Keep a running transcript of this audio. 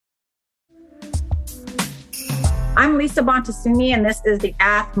I'm Lisa Bonta Sumii, and this is the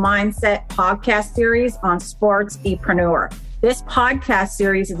AthMindset podcast series on sports-epreneur. This podcast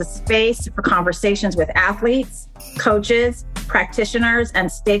series is a space for conversations with athletes, coaches, practitioners, and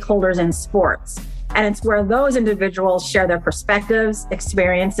stakeholders in sports. And it's where those individuals share their perspectives,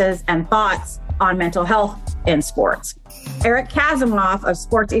 experiences, and thoughts on mental health in sports. Eric Kazimoff of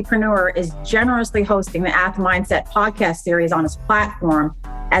Sports-epreneur is generously hosting the AthMindset podcast series on his platform,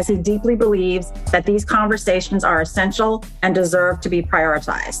 as he deeply believes that these conversations are essential and deserve to be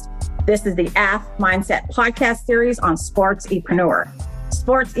prioritized. This is the AthMindset podcast series on Sports-epreneur.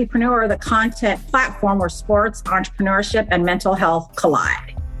 Sports-epreneur, the content platform where sports, entrepreneurship, and mental health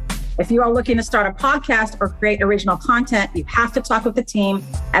collide. If you are looking to start a podcast or create original content, you have to talk with the team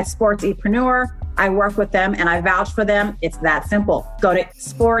at Sports-epreneur. I work with them and I vouch for them. It's that simple. Go to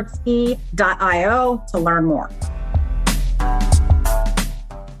sportse.io to learn more.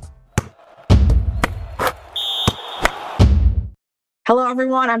 Hello,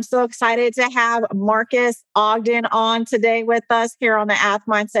 everyone. I'm so excited to have Marques Ogden on today with us here on the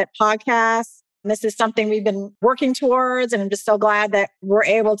AthMindset podcast. This is something we've been working towards, and I'm just so glad that we're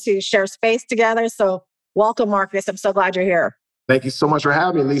able to share space together. So welcome, Marques. I'm so glad you're here. Thank you so much for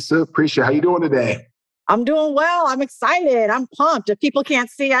having me, Lisa. Appreciate it. How you doing today? I'm doing well. I'm excited. I'm pumped. If people can't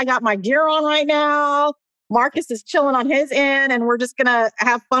see, I got my gear on right now. Marques is chilling on his end, and we're just going to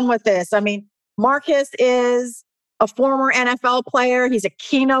have fun with this. I mean, Marques is a former NFL player. He's a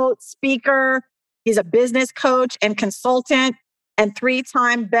keynote speaker. He's a business coach and consultant and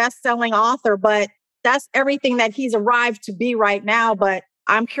 3-time best-selling author. But that's everything that he's arrived to be right now. But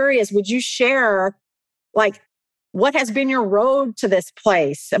I'm curious, would you share, what has been your road to this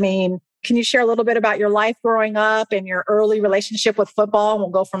place? I mean, can you share a little bit about your life growing up and your early relationship with football? And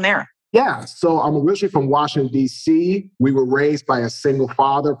we'll go from there. Yeah. So I'm originally from Washington, D.C. We were raised by a single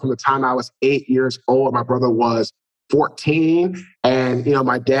father from the time I was 8 years old. My brother was 14. And,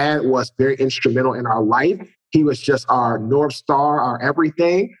 my dad was very instrumental in our life. He was just our North Star, our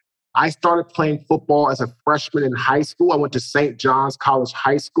everything. I started playing football as a freshman in high school. I went to St. John's College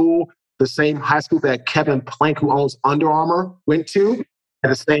High School, the same high school that Kevin Plank, who owns Under Armour, went to,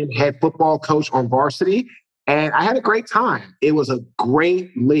 and the same head football coach on varsity. And I had a great time. It was a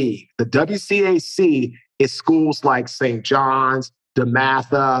great league. The WCAC is schools like St. John's,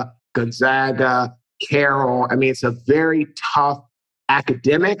 DeMatha, Gonzaga, Carroll. I mean, it's a very tough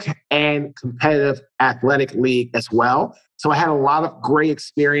academic and competitive athletic league as well. So I had a lot of great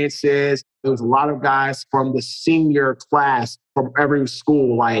experiences. There was a lot of guys from the senior class from every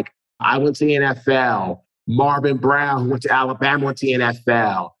school. Like I went to the NFL. Marvin Brown, who went to Alabama, went to the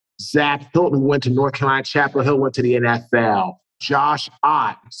NFL. Zach Hilton, who went to North Carolina Chapel Hill, went to the NFL. Josh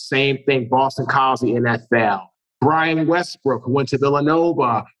Ott, same thing, Boston College, the NFL. Brian Westbrook, who went to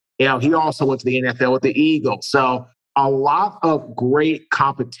Villanova, he also went to the NFL with the Eagles. So a lot of great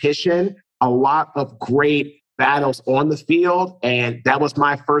competition, a lot of great battles on the field. And that was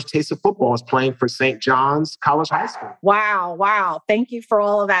my first taste of football, was playing for St. John's College High School. Wow. Thank you for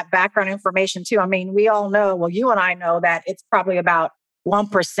all of that background information too. I mean, we all know, well, you and I know that it's probably about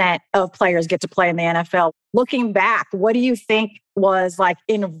 1% of players get to play in the NFL. Looking back, what do you think was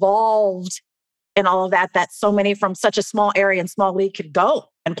involved in all of that so many from such a small area and small league could go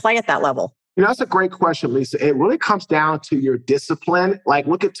and play at that level? That's a great question, Lisa. It really comes down to your discipline.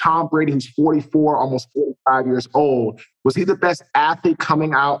 Look at Tom Brady, who's 44, almost 45 years old. Was he the best athlete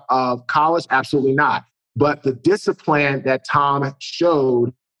coming out of college? Absolutely not. But the discipline that Tom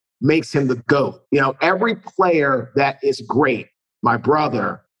showed makes him the GOAT. Every player that is great, my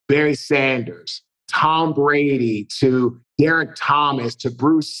brother, Barry Sanders, Tom Brady, to Derek Thomas, to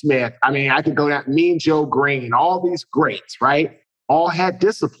Bruce Smith. I mean, I could go down, me and Joe Green, all these greats, right? All had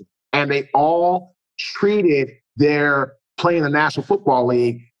discipline. And they all treated their play in the National Football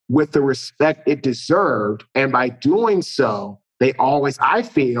League with the respect it deserved. And by doing so, they always, I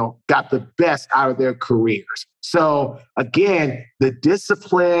feel, got the best out of their careers. So again, the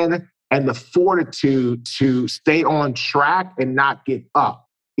discipline and the fortitude to stay on track and not give up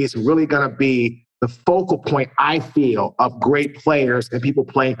is really going to be the focal point, I feel, of great players and people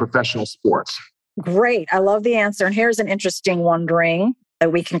playing professional sports. Great. I love the answer. And here's an interesting wondering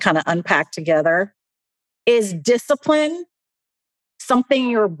that we can kind of unpack together. Is discipline something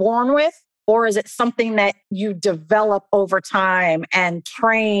you're born with, or is it something that you develop over time and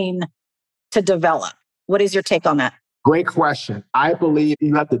train to develop? What is your take on that? Great question. I believe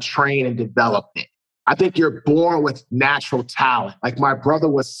you have to train and develop it. I think you're born with natural talent. Like my brother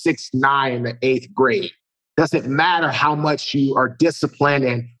was 6'9" in the 8th grade. Doesn't matter how much you are disciplined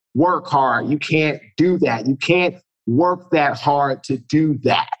and work hard. You can't do that. You can't work that hard to do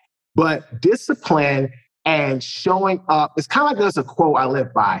that. But discipline and showing up. It's kind of like there's a quote I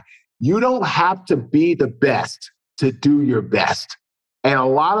live by. You don't have to be the best to do your best. And a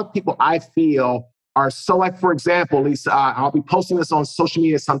lot of people, I feel, are so like, for example, Lisa, I'll be posting this on social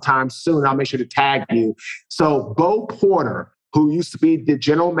media sometime soon. I'll make sure to tag you. So Bo Porter, who used to be the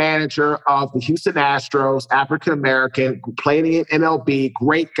general manager of the Houston Astros, African-American, played in MLB,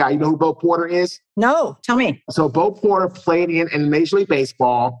 great guy. You know who Bo Porter is? No, tell me. So Bo Porter played in Major League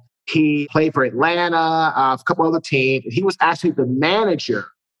Baseball. He played for Atlanta, a couple other teams. He was actually the manager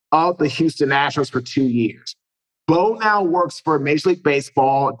of the Houston Astros for 2 years. Bo now works for Major League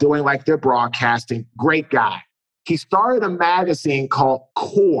Baseball, doing like their broadcasting. Great guy. He started a magazine called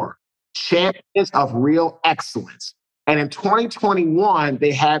Core, Champions of Real Excellence. And in 2021,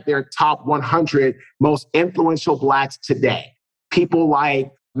 they had their top 100 most influential Blacks today. People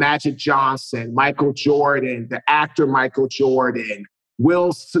like Magic Johnson, Michael Jordan, the actor Michael Jordan,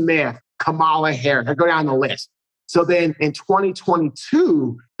 Will Smith, Kamala Harris. I go down the list. So then in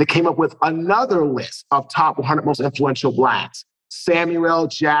 2022, they came up with another list of top 100 most influential Blacks. Samuel L.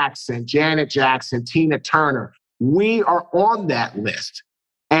 Jackson, Janet Jackson, Tina Turner. We are on that list.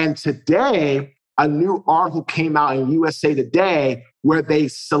 And today, a new article came out in USA Today where they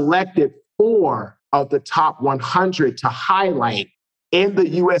selected 4 of the top 100 to highlight in the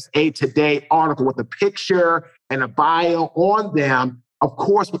USA Today article with a picture and a bio on them, of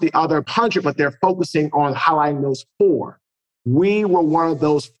course, with the other 100, but they're focusing on highlighting those 4. We were one of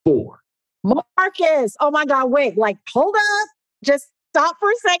those 4. Marques, oh my God, wait, like, hold up, just stop for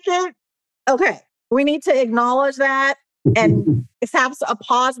a second. Okay, we need to acknowledge that and have a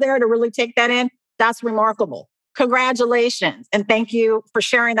pause there to really take that in. That's remarkable. Congratulations. And thank you for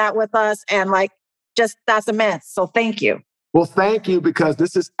sharing that with us. And that's immense. So thank you. Well, thank you, because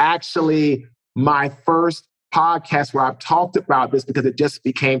this is actually my first podcast where I've talked about this because it just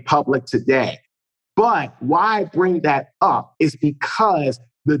became public today. But why I bring that up is because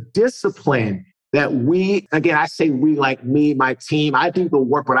the discipline that we, again, I say we, like me, my team, I do the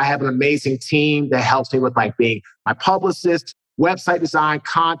work, but I have an amazing team that helps me with being my publicist, website design,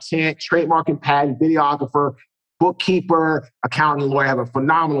 content, trademark and patent, videographer, bookkeeper, accountant, lawyer. I have a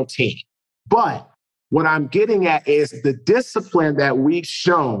phenomenal team. But what I'm getting at is the discipline that we've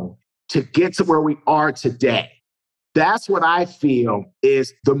shown to get to where we are today. That's what I feel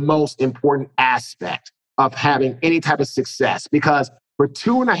is the most important aspect of having any type of success. Because for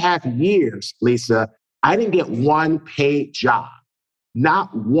 2.5 years, Lisa, I didn't get one paid job.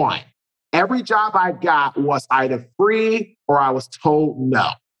 Not one. Every job I got was either free or I was told no.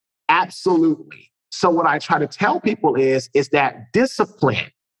 Absolutely. So what I try to tell people is that discipline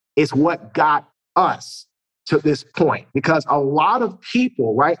is what got us to this point. Because a lot of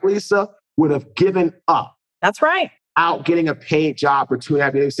people, right, Lisa, would have given up. That's right. Out getting a paid job for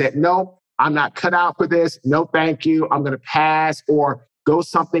 2.5 years. They said, no, I'm not cut out for this. No, thank you. I'm going to pass or go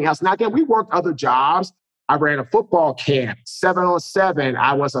something else. Now, again, we worked other jobs. I ran a football camp, 7-on-7.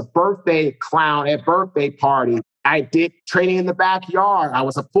 I was a birthday clown at birthday party. I did training in the backyard. I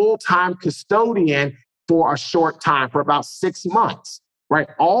was a full-time custodian for a short time, for about 6 months, right?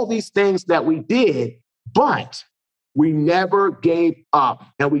 All these things that we did, but we never gave up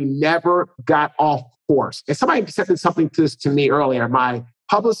and we never got off course. And somebody said something to me earlier. My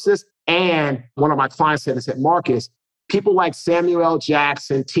publicist and one of my clients said, Marques, people like Samuel L.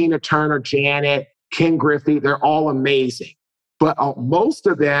 Jackson, Tina Turner, Janet, Ken Griffey, they're all amazing. But most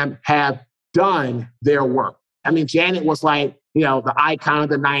of them have done their work. I mean, Janet was the icon of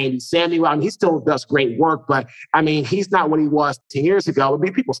the 90s. Samuel, he still does great work, but he's not what he was 10 years ago.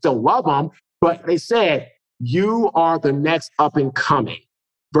 People still love him, but they said, you are the next up and coming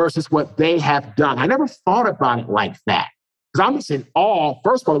versus what they have done. I never thought about it like that. Because I'm just in awe.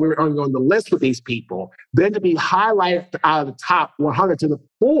 First of all, we were only on the list with these people. Then to be highlighted out of the top 100 to the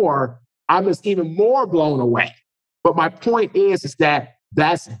 4, I'm just even more blown away. But my point is that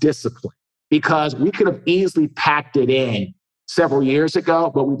that's discipline. Because we could have easily packed it in several years ago,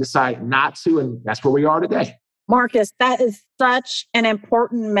 but we decided not to, and that's where we are today. Marques, that is such an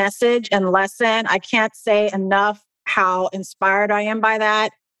important message and lesson. I can't say enough how inspired I am by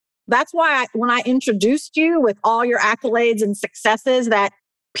that. That's why when I introduced you with all your accolades and successes, that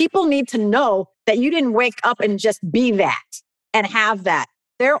people need to know that you didn't wake up and just be that and have that.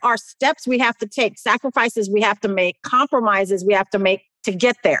 There are steps we have to take, sacrifices we have to make, compromises we have to make to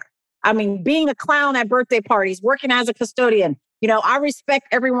get there. Being a clown at birthday parties, working as a custodian, I respect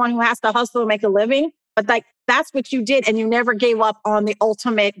everyone who has to hustle and make a living, but that's what you did. And you never gave up on the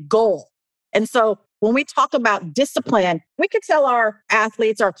ultimate goal. And so when we talk about discipline, we could tell our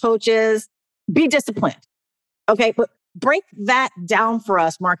athletes, our coaches, be disciplined. Okay, but break that down for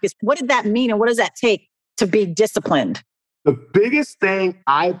us, Marques. What did that mean? And what does that take to be disciplined? The biggest thing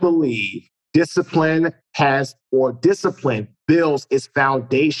I believe discipline builds its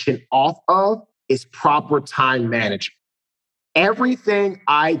foundation off of is proper time management. Everything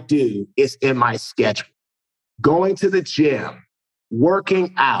I do is in my schedule. Going to the gym,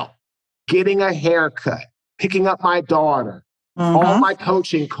 working out, getting a haircut, picking up my daughter, all my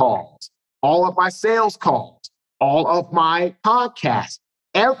coaching calls, all of my sales calls, all of my podcasts,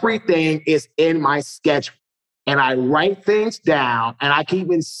 everything is in my schedule. And I write things down, and I can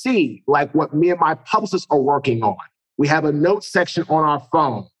even see like what me and my publicists are working on. We have a note section on our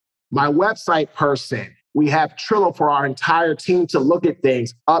phone. My website person, we have Trello for our entire team to look at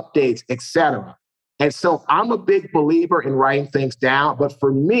things, updates, etc. And so I'm a big believer in writing things down. But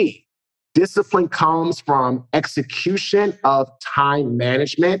for me, discipline comes from execution of time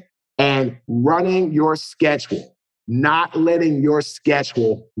management and running your schedule, not letting your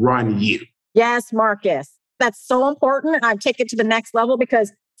schedule run you. Yes, Marques. That's so important. And I take it to the next level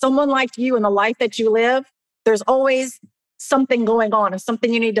because someone like you in the life that you live, there's always something going on and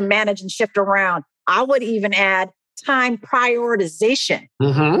something you need to manage and shift around. I would even add time prioritization,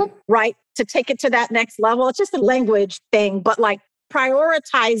 right? To take it to that next level. It's just a language thing, but like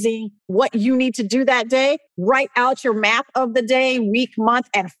prioritizing what you need to do that day, write out your map of the day, week, month,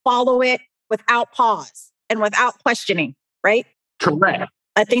 and follow it without pause and without questioning, right? Correct.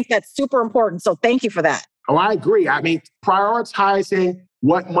 I think that's super important. So thank you for that. Oh, I agree. I mean, prioritizing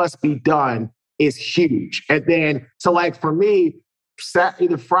what must be done is huge. And then, so like for me,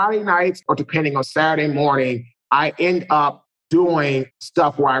 either Friday nights or depending on Saturday morning, I end up doing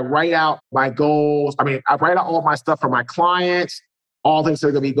stuff where I write out my goals. I mean, I write out all my stuff for my clients, all things that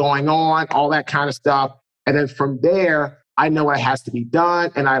are going to be going on, all that kind of stuff. And then from there, I know what has to be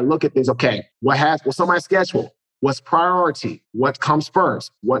done. And I look at things, okay, what's on my schedule? What's priority? What comes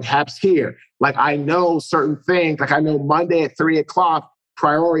first? What happens here? Like I know certain things, like I know Monday at 3:00,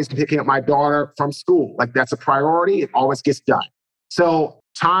 priority is picking up my daughter from school. Like that's a priority. It always gets done. So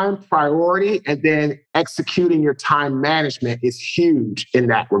time priority and then executing your time management is huge in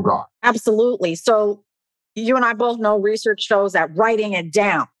that regard. Absolutely. So you and I both know research shows that writing it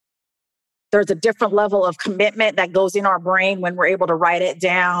down, there's a different level of commitment that goes in our brain when we're able to write it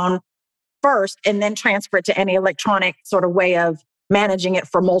down first and then transfer it to any electronic sort of way of managing it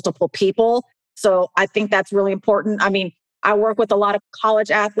for multiple people. So I think that's really important. I mean, I work with a lot of college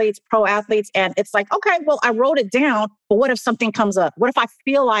athletes, pro athletes, and it's like, okay, well, I wrote it down, but what if something comes up? What if I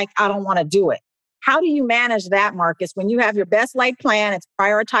feel like I don't want to do it? How do you manage that, Marques? When you have your best laid plan, it's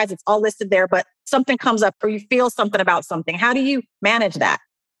prioritized, it's all listed there, but something comes up or you feel something about something. How do you manage that?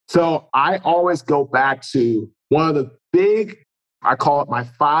 So I always go back to one of the I call it my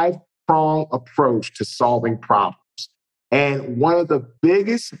 5-prong approach to solving problems. And one of the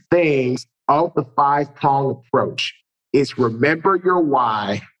biggest things of the 5-prong approach is remember your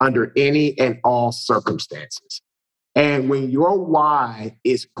why under any and all circumstances. And when your why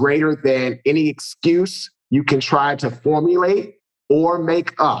is greater than any excuse you can try to formulate or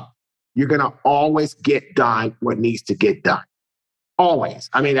make up, you're going to always get done what needs to get done. Always.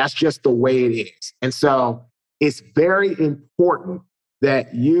 I mean, that's just the way it is. And so it's very important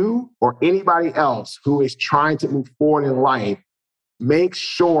that you or anybody else who is trying to move forward in life make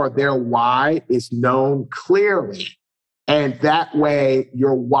sure their why is known clearly. And that way,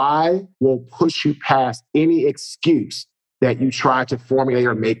 your why will push you past any excuse that you try to formulate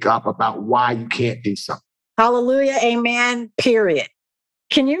or make up about why you can't do something. Hallelujah. Amen. Period.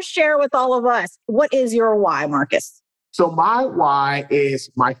 Can you share with all of us, what is your why, Marques? So my why is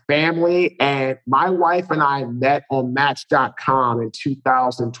my family, and my wife and I met on Match.com in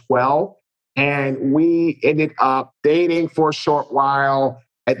 2012. And we ended up dating for a short while.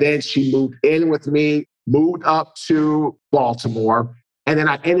 And then she moved in with me, moved up to Baltimore. And then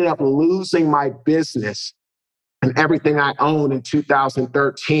I ended up losing my business and everything I owned in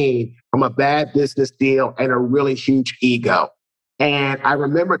 2013 from a bad business deal and a really huge ego. And I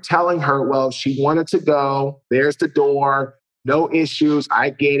remember telling her, well, she wanted to go. There's the door. No issues.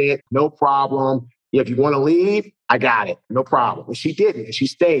 I get it. No problem. If you want to leave, I got it. No problem. And she didn't. And she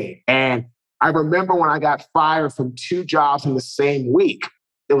stayed. And I remember when I got fired from 2 jobs in the same week,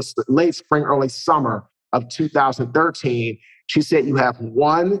 it was late spring, early summer of 2013. She said, you have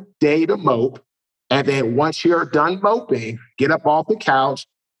 1 day to mope. And then once you're done moping, get up off the couch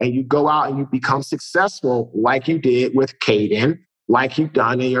and you go out and you become successful like you did with Caden, like you've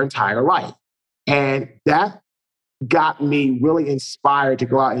done in your entire life. And that got me really inspired to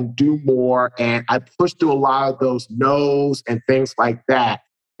go out and do more. And I pushed through a lot of those no's and things like that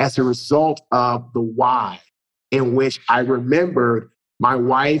as a result of the why, in which I remembered my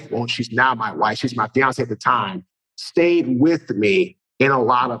wife, well, she's now my wife, she's my fiance at the time, stayed with me in a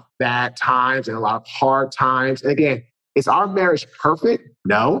lot of bad times and a lot of hard times. And again, is our marriage perfect?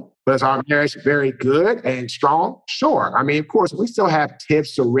 No. But is our marriage very good and strong? Sure. I mean, of course, we still have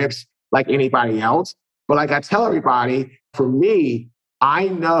tips or rips like anybody else. But like I tell everybody, for me, I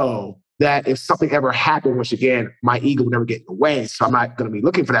know that if something ever happened, which again, my ego would never get in the way, so I'm not going to be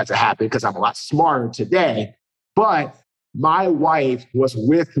looking for that to happen because I'm a lot smarter today. But my wife was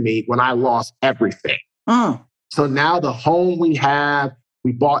with me when I lost everything. So now the home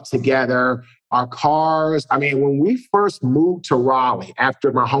we bought together, our cars. I mean, when we first moved to Raleigh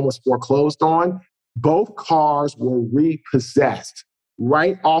after my home was foreclosed on, both cars were repossessed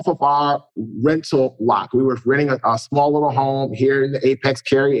right off of our rental lot. We were renting a small little home here in the Apex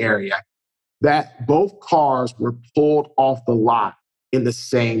Cary area, that both cars were pulled off the lot in the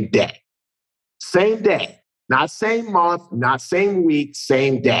same day. Same day, not same month, not same week,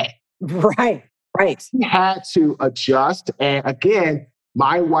 same day. Right. We had to adjust. And again,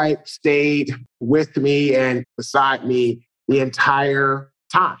 my wife stayed with me and beside me the entire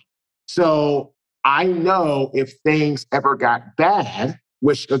time. So I know if things ever got bad,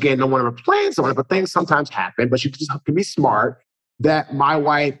 which again, no one ever plans on it, but things sometimes happen, but you just have to be smart, that my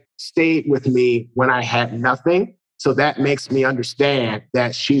wife stayed with me when I had nothing. So that makes me understand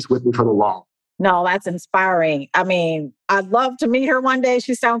that she's with me for the long. No, that's inspiring. I mean, I'd love to meet her one day.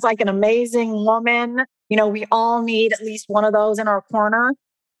 She sounds like an amazing woman. You know, we all need at least one of those in our corner.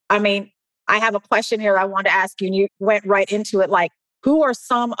 I mean, I have a question here I want to ask you, and you went right into it. Like, who are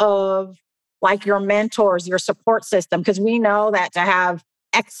some of like your mentors, your support system? Because we know that to have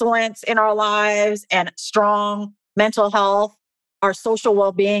excellence in our lives and strong mental health, our social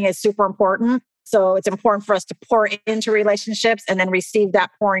well-being is super important. So it's important for us to pour into relationships and then receive that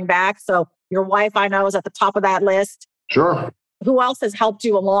pouring back. So your wife, I know, is at the top of that list. Sure. Who else has helped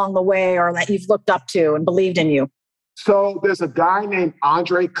you along the way or that you've looked up to and believed in you? So there's a guy named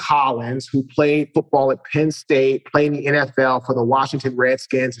Andre Collins who played football at Penn State, played in the NFL for the Washington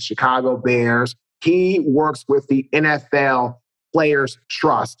Redskins and Chicago Bears. He works with the NFL Players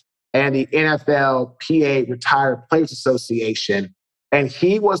Trust and the NFLPA Retired Players Association. And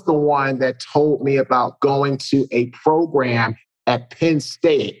he was the one that told me about going to a program at Penn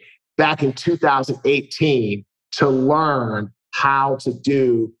State back in 2018 to learn how to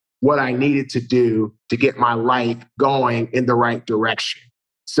do what I needed to do to get my life going in the right direction.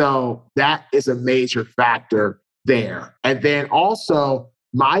 So that is a major factor there. And then also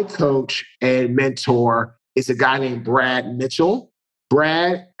my coach and mentor is a guy named Brad Mitchell.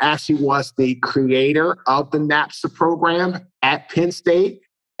 Brad actually was the creator of the NAPSA program at Penn State.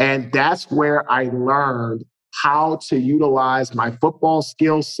 And that's where I learned how to utilize my football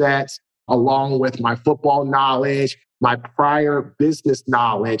skill sets along with my football knowledge, my prior business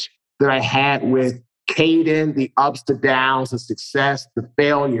knowledge that I had with Caden, the ups, the downs, the success, the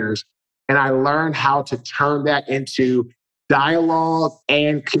failures. And I learned how to turn that into dialogue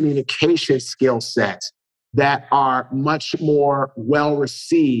and communication skill sets that are much more well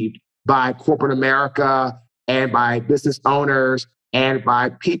received by corporate America and by business owners and by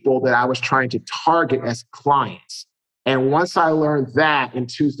people that I was trying to target as clients. And once I learned that in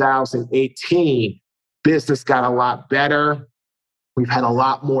 2018, business got a lot better. We've had a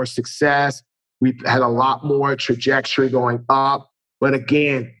lot more success. We've had a lot more trajectory going up. But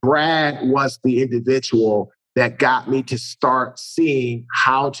again, Brad was the individual that got me to start seeing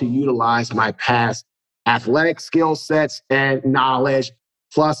how to utilize my past athletic skill sets and knowledge,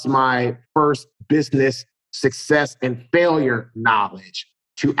 plus my first business success and failure knowledge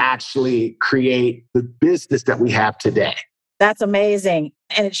to actually create the business that we have today. That's amazing.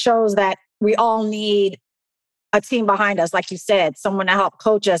 And it shows that we all need a team behind us, like you said, someone to help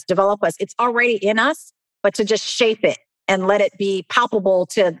coach us, develop us. It's already in us, but to just shape it and let it be palpable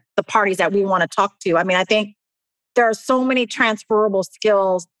to the parties that we want to talk to. I mean, I think there are so many transferable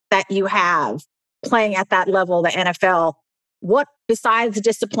skills that you have playing at that level, the NFL. What, besides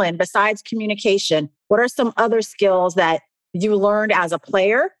discipline, besides communication, what are some other skills that you learned as a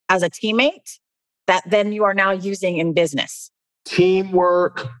player, as a teammate, that then you are now using in business?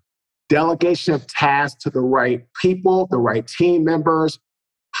 Teamwork, delegation of tasks to the right people, the right team members,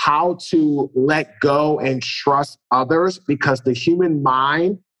 how to let go and trust others, because the human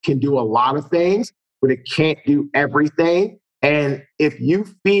mind can do a lot of things, but it can't do everything. And if you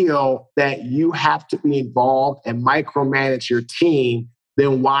feel that you have to be involved and micromanage your team,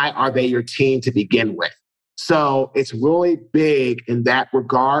 then why are they your team to begin with? So it's really big in that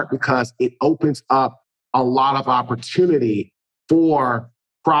regard because it opens up a lot of opportunity for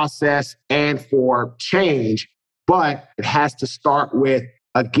process and for change. But it has to start with,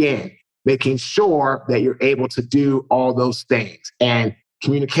 again, making sure that you're able to do all those things. And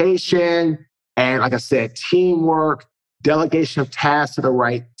communication, and like I said, teamwork, delegation of tasks to the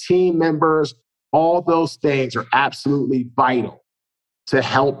right team members, all those things are absolutely vital to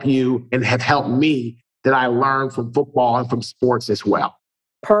help you and have helped me that I learned from football and from sports as well.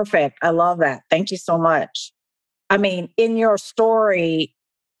 Perfect. I love that. Thank you so much. I mean, in your story,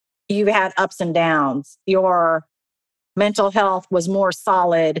 you've had ups and downs. Your mental health was more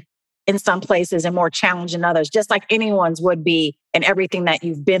solid in some places and more challenging in others, just like anyone's would be in everything that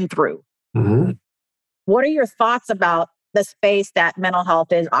you've been through. Mm-hmm. What are your thoughts about the space that mental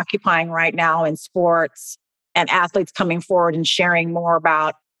health is occupying right now in sports and athletes coming forward and sharing more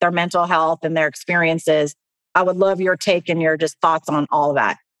about their mental health and their experiences? I would love your take and your just thoughts on all of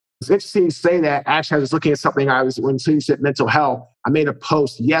that. It's interesting you say that. Actually, I was looking at something when you said mental health, I made a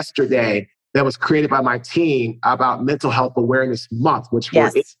post yesterday that was created by my team about Mental Health Awareness Month, which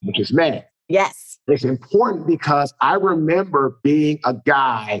is May. Yes. It's important because I remember being a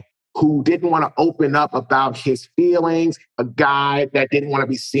guy who didn't want to open up about his feelings, a guy that didn't want to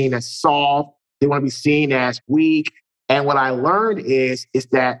be seen as soft, didn't want to be seen as weak. And what I learned is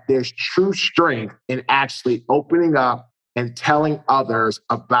that there's true strength in actually opening up and telling others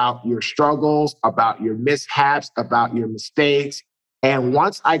about your struggles, about your mishaps, about your mistakes. And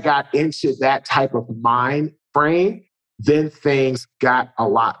once I got into that type of mind frame, then things got a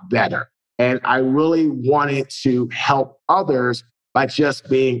lot better. And I really wanted to help others by just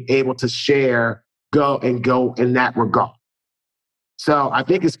being able to share, go in that regard. So I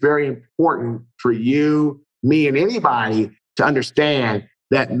think it's very important for you, me, and anybody to understand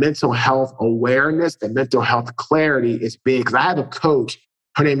that mental health awareness and mental health clarity is big. Because I have a coach,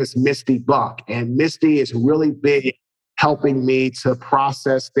 her name is Misty Buck, and Misty is really big helping me to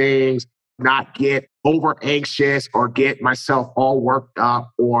process things, not get over anxious or get myself all worked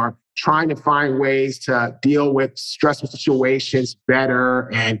up, or trying to find ways to deal with stressful situations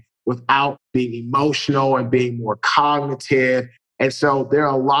better and without being emotional and being more cognitive. And so there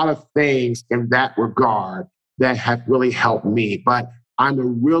are a lot of things in that regard that have really helped me. But I'm a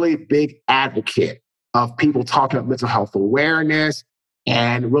really big advocate of people talking about mental health awareness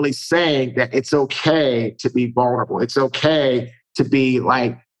and really saying that it's okay to be vulnerable. It's okay to be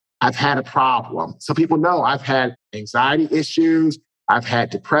like, I've had a problem. So people know I've had anxiety issues. I've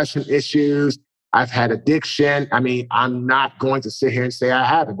had depression issues. I've had addiction. I mean, I'm not going to sit here and say I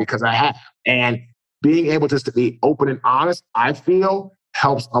haven't, because I have. And being able just to be open and honest, I feel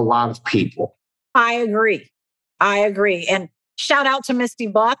helps a lot of people. I agree. And shout out to Misty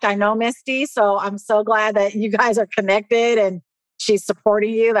Buck. I know Misty, so I'm so glad that you guys are connected and she's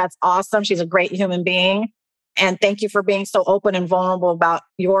supporting you. That's awesome. She's a great human being. And thank you for being so open and vulnerable about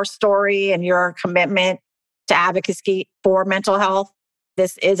your story and your commitment to advocacy for mental health.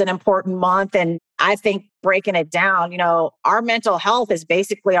 This is an important month. And I think breaking it down, our mental health is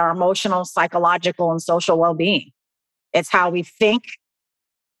basically our emotional, psychological, and social well-being. It's how we think,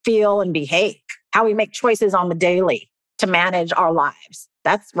 feel, and behave, how we make choices on the daily to manage our lives.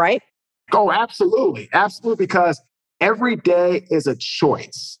 That's right. Oh, absolutely. Absolutely. Because every day is a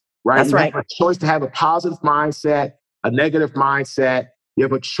choice, right? That's right. You have a choice to have a positive mindset, a negative mindset. You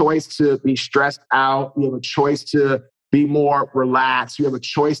have a choice to be stressed out. You have a choice to be more relaxed. You have a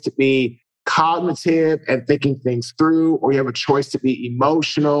choice to be cognitive and thinking things through, or you have a choice to be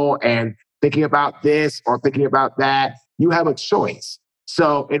emotional and thinking about this or thinking about that. You have a choice.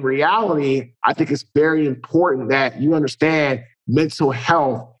 So in reality, I think it's very important that you understand mental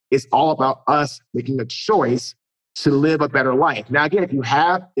health is all about us making a choice to live a better life. Now, again, if you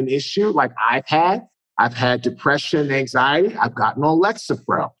have an issue like I've had depression and anxiety, I've gotten on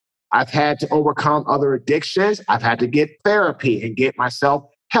Lexapro. I've had to overcome other addictions. I've had to get therapy and get myself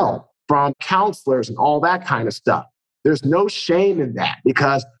help from counselors and all that kind of stuff. There's no shame in that,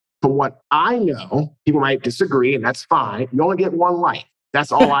 because from what I know, people might disagree, and that's fine. You only get one life.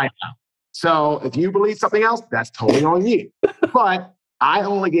 That's all I know. So if you believe something else, that's totally on you. But I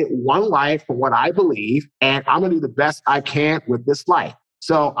only get one life for what I believe, and I'm going to do the best I can with this life.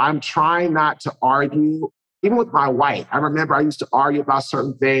 So I'm trying not to argue. Even with my wife, I remember I used to argue about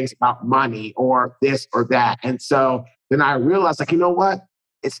certain things, about money or this or that. And so then I realized, like, you know what?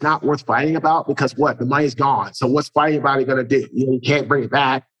 It's not worth fighting about, because what? The money's gone. So what's fighting about it going to do? You can't bring it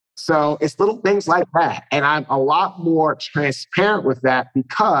back. So it's little things like that. And I'm a lot more transparent with that,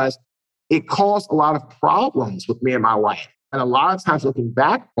 because it caused a lot of problems with me and my wife. And a lot of times looking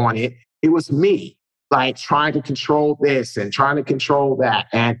back on it, it was me, like trying to control this and trying to control that.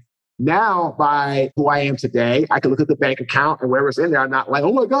 And Now, by who I am today, I can look at the bank account and whatever's in there, I'm not like,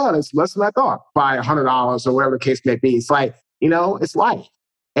 oh my God, it's less than I thought by $100 or whatever the case may be. It's like, it's life.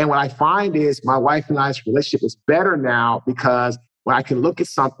 And what I find is my wife and I's relationship is better now because when I can look at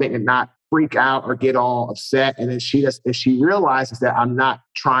something and not freak out or get all upset, and then she realizes that I'm not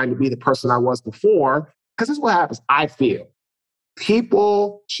trying to be the person I was before, because this is what happens. I feel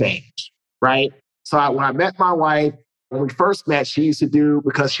people change, right? So when I met my wife, when we first met, she used to do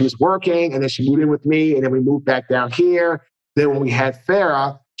because she was working, and then she moved in with me, and then we moved back down here. Then when we had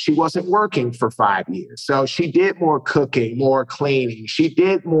Farah, she wasn't working for 5 years. So she did more cooking, more cleaning. She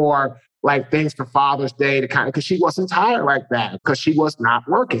did more like things for Father's Day to because she wasn't tired like that because she was not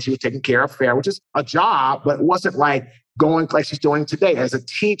working. She was taking care of Farah, which is a job, but it wasn't like going like she's doing today as a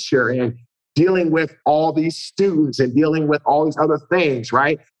teacher and dealing with all these students and dealing with all these other things,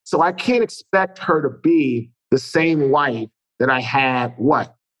 right? So I can't expect her to be the same wife that I had,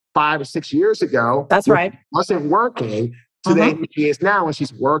 5 or 6 years ago. That's right. Wasn't working. Today she is now, and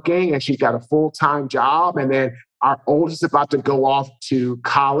she's working and she's got a full-time job. And then our oldest is about to go off to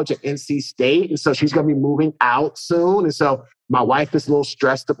college at NC State. And so she's going to be moving out soon. And so my wife is a little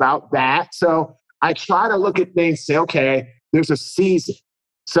stressed about that. So I try to look at things, say, okay, there's a season.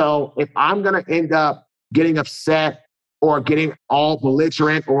 So if I'm going to end up getting upset or getting all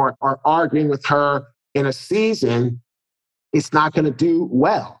belligerent or arguing with her in a season, it's not going to do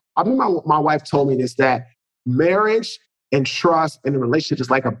well. I mean, my wife told me this, that marriage and trust in a relationship is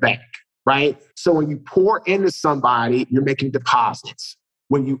like a bank, right? So when you pour into somebody, you're making deposits.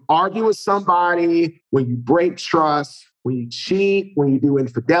 When you argue with somebody, when you break trust, when you cheat, when you do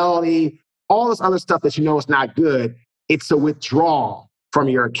infidelity, all this other stuff that is not good, it's a withdrawal from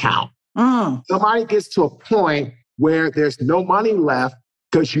your account. Somebody gets to a point where there's no money left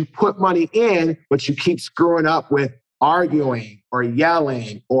because you put money in, but you keep screwing up with arguing or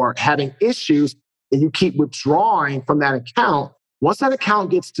yelling or having issues, and you keep withdrawing from that account. Once that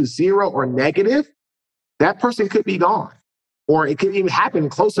account gets to zero or negative, that person could be gone. Or it could even happen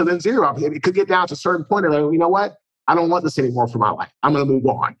closer than zero. It could get down to a certain point and like, you know what? I don't want this anymore for my life. I'm going to move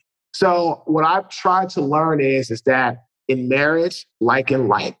on. So what I've tried to learn is that in marriage, like in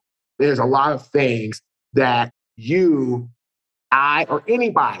life, there's a lot of things that you, I, or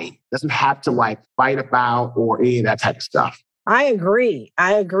anybody doesn't have to fight about or any of that type of stuff. I agree.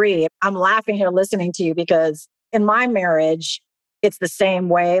 I'm laughing here listening to you because in my marriage, it's the same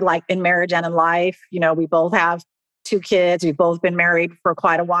way, like in marriage and in life. We both have 2 kids. We've both been married for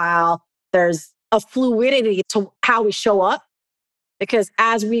quite a while. There's a fluidity to how we show up because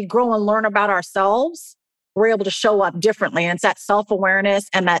as we grow and learn about ourselves, we're able to show up differently. And it's that self-awareness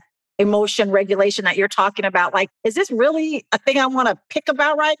and that emotion regulation that you're talking about. Like, is this really a thing I want to pick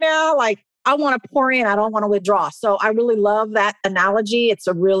about right now? Like, I want to pour in, I don't want to withdraw. So I really love that analogy. It's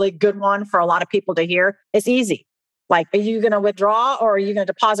a really good one for a lot of people to hear. It's easy. Like, are you going to withdraw or are you going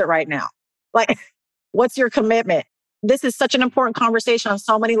to deposit right now? Like, what's your commitment? This is such an important conversation on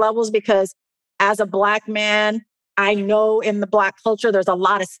so many levels because as a Black man, I know in the Black culture, there's a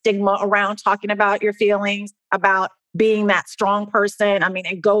lot of stigma around talking about your feelings, about being that strong person. I mean,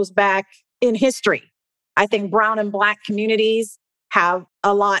 it goes back in history. I think brown and Black communities have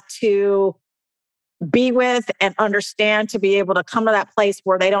a lot to be with and understand to be able to come to that place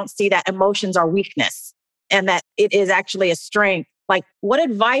where they don't see that emotions are weakness and that it is actually a strength. Like, what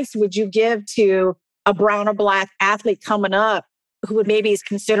advice would you give to a brown or Black athlete coming up who maybe is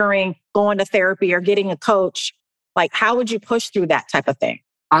considering going to therapy or getting a coach? Like, how would you push through that type of thing?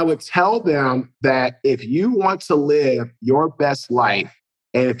 I would tell them that if you want to live your best life,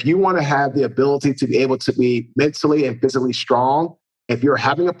 and if you want to have the ability to be able to be mentally and physically strong, if you're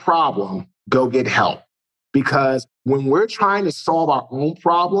having a problem, go get help. Because when we're trying to solve our own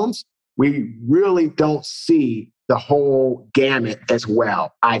problems, we really don't see the whole gamut as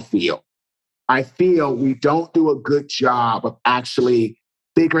well, I feel. I feel we don't do a good job of actually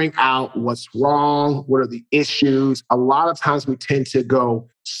figuring out what's wrong, what are the issues. A lot of times we tend to go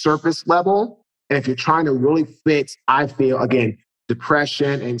surface level. And if you're trying to really fix, I feel, again,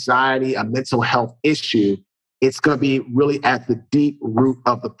 depression, anxiety, a mental health issue, it's going to be really at the deep root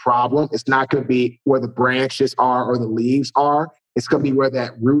of the problem. It's not going to be where the branches are or the leaves are. It's going to be where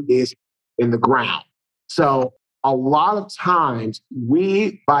that root is in the ground. So a lot of times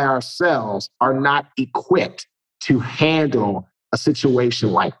we by ourselves are not equipped to handle a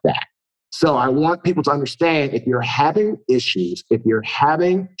situation like that. So I want people to understand if you're having issues, if you're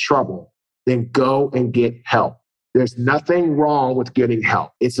having trouble, then go and get help. There's nothing wrong with getting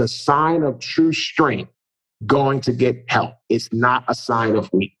help. It's a sign of true strength going to get help. It's not a sign of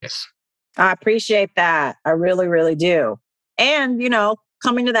weakness. I appreciate that. I really, really do. And,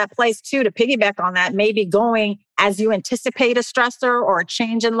 coming to that place too, to piggyback on that, maybe going as you anticipate a stressor or a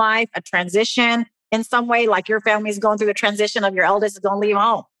change in life, a transition in some way, like your family's going through the transition of your eldest is going to leave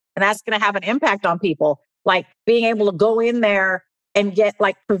home. And that's going to have an impact on people. Like being able to go in there and get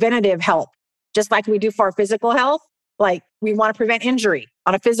like preventative help, just like we do for our physical health. Like we want to prevent injury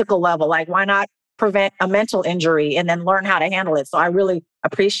on a physical level. Like why not prevent a mental injury and then learn how to handle it? So I really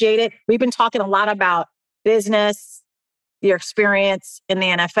appreciate it. We've been talking a lot about business, your experience in the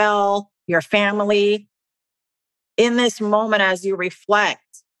NFL, your family. In this moment, as you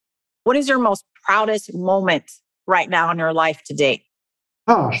reflect, what is your most proudest moment right now in your life to date?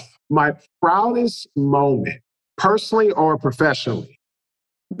 Oh, my proudest moment, personally or professionally?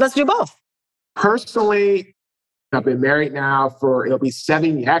 Let's do both. Personally, I've been married now for, it'll be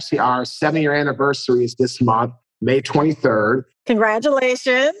actually our 7-year anniversary is this month, May 23rd.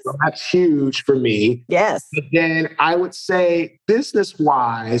 Congratulations. So that's huge for me. Yes. But then I would say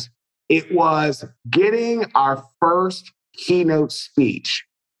business-wise, it was getting our first keynote speech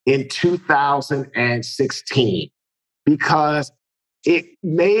in 2016 because it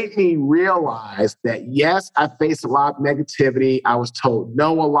made me realize that, yes, I faced a lot of negativity. I was told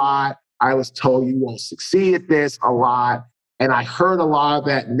no a lot. I was told you won't succeed at this a lot. And I heard a lot of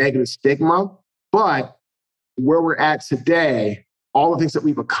that negative stigma. But where we're at today, all the things that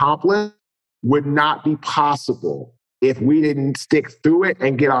we've accomplished would not be possible if we didn't stick through it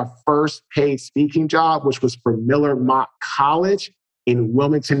and get our first paid speaking job, which was for Miller Mock College in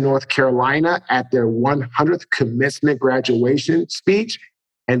Wilmington, North Carolina, at their 100th commencement graduation speech.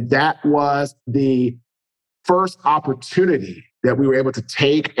 And that was the first opportunity that we were able to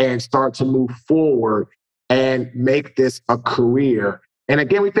take and start to move forward and make this a career. And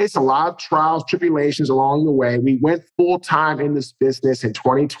again, we faced a lot of trials, tribulations along the way. We went full-time in this business in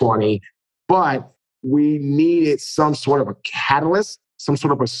 2020, but we needed some sort of a catalyst, some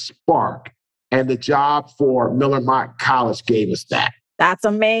sort of a spark. And the job for Miller Mock College gave us that. That's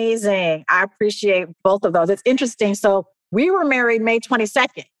amazing. I appreciate both of those. It's interesting. So we were married May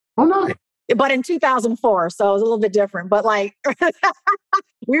 22nd. Oh, nice. But in 2004, so it was a little bit different. But like,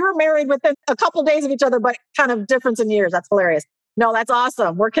 we were married within a couple of days of each other, but kind of difference in years. That's hilarious. No, that's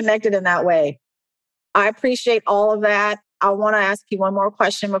awesome. We're connected in that way. I appreciate all of that. I want to ask you one more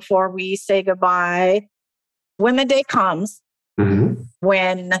question before we say goodbye. When the day comes,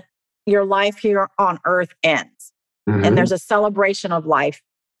 when your life here on earth ends, and there's a celebration of life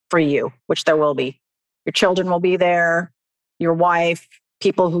for you, which there will be. Your children will be there, your wife,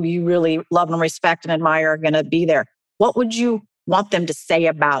 people who you really love and respect and admire are going to be there. What would you want them to say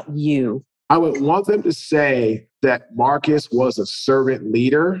about you? I would want them to say that Marques was a servant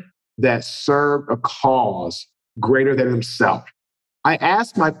leader that served a cause greater than himself. I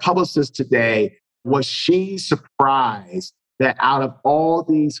asked my publicist today, was she surprised that out of all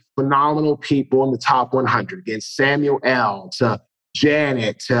these phenomenal people in the top 100, again, Samuel L., to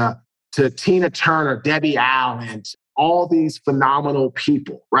Janet, to Tina Turner, Debbie Allen, all these phenomenal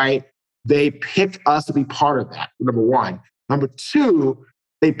people, right? They picked us to be part of that, number one. Number two,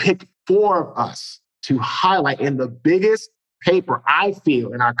 they picked 4 of us to highlight in the biggest paper, I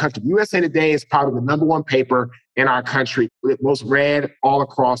feel, in our country. USA Today is probably the number 1 paper in our country, most read all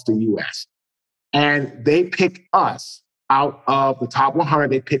across the US. And they picked us out of the top 100.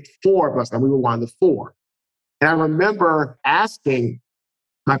 They picked 4 of us, and we were one of the 4. And I remember asking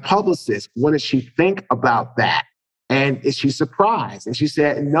my publicist, what does she think about that? And is she surprised? And she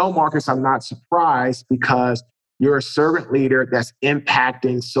said, no, Marques, I'm not surprised because you're a servant leader that's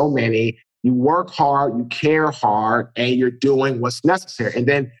impacting so many. You work hard, you care hard, and you're doing what's necessary. And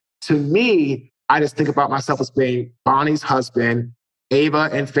then to me, I just think about myself as being Bonnie's husband, Ava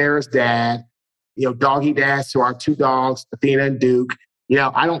and Farrah's dad, doggy dads to our 2 dogs, Athena and Duke.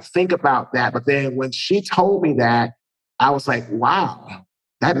 I don't think about that. But then when she told me that, I was like, wow,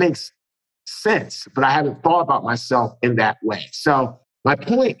 that makes sense. But I haven't thought about myself in that way. So my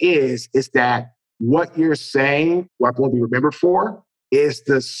point is that what you're saying, what I'm going to be remembered for, is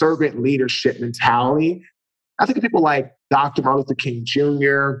the servant leadership mentality. I think of people like Dr. Martin Luther King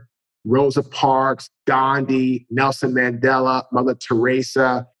Jr., Rosa Parks, Gandhi, Nelson Mandela, Mother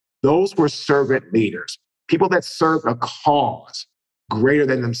Teresa. Those were servant leaders, people that served a cause greater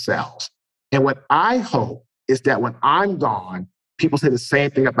than themselves. And what I hope is that when I'm gone, people say the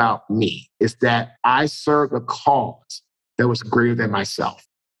same thing about me, is that I served a cause that was greater than myself.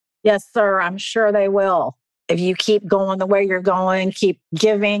 Yes, sir. I'm sure they will. If you keep going the way you're going, keep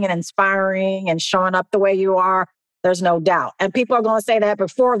giving and inspiring and showing up the way you are, there's no doubt. And people are going to say that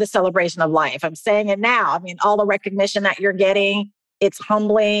before the celebration of life. I'm saying it now. I mean, all the recognition that you're getting, it's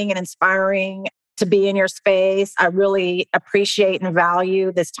humbling and inspiring to be in your space. I really appreciate and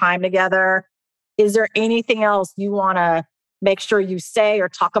value this time together. Is there anything else you want to make sure you say or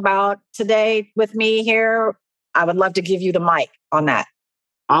talk about today with me here? I would love to give you the mic on that.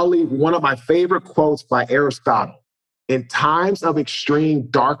 I'll leave one of my favorite quotes by Aristotle. In times of extreme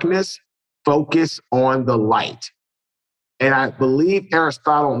darkness, focus on the light. And I believe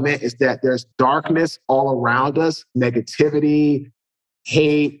Aristotle meant is that there's darkness all around us, negativity,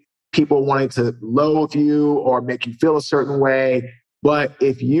 hate, people wanting to loathe you or make you feel a certain way. But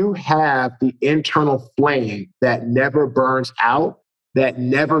if you have the internal flame that never burns out, that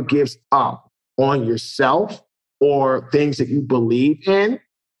never gives up on yourself or things that you believe in,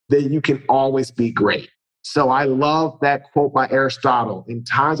 then you can always be great. So I love that quote by Aristotle. In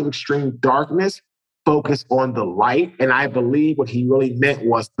times of extreme darkness, focus on the light. And I believe what he really meant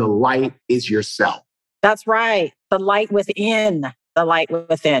was the light is yourself. That's right. The light within, the light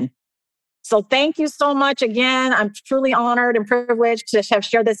within. So thank you so much again. I'm truly honored and privileged to have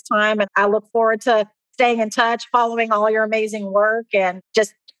shared this time. And I look forward to staying in touch, following all your amazing work, and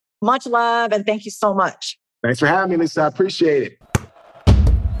just much love. And thank you so much. Thanks for having me, Lisa. I appreciate it.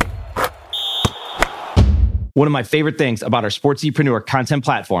 One of my favorite things about our Sportsepreneur content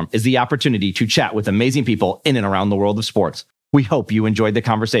platform is the opportunity to chat with amazing people in and around the world of sports. We hope you enjoyed the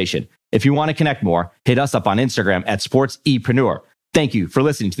conversation. If you want to connect more, hit us up on Instagram at Sportsepreneur. Thank you for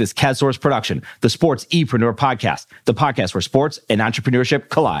listening to this CADSource production, the Sportsepreneur podcast, the podcast where sports and entrepreneurship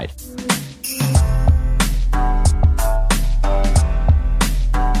collide.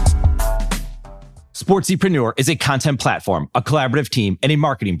 Sportsepreneur is a content platform, a collaborative team, and a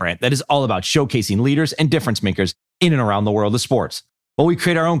marketing brand that is all about showcasing leaders and difference makers in and around the world of sports. While we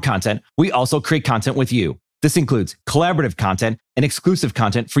create our own content, we also create content with you. This includes collaborative content and exclusive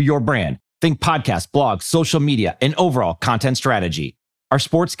content for your brand. Think podcasts, blogs, social media, and overall content strategy. Our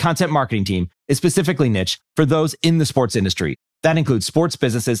sports content marketing team is specifically niche for those in the sports industry. That includes sports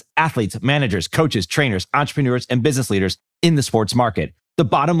businesses, athletes, managers, coaches, trainers, entrepreneurs, and business leaders in the sports market. The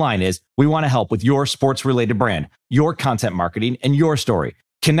bottom line is we want to help with your sports-related brand, your content marketing, and your story.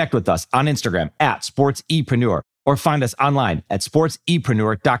 Connect with us on Instagram at Sportsepreneur or find us online at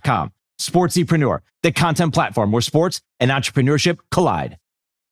sportsepreneur.com. Sportsepreneur, the content platform where sports and entrepreneurship collide.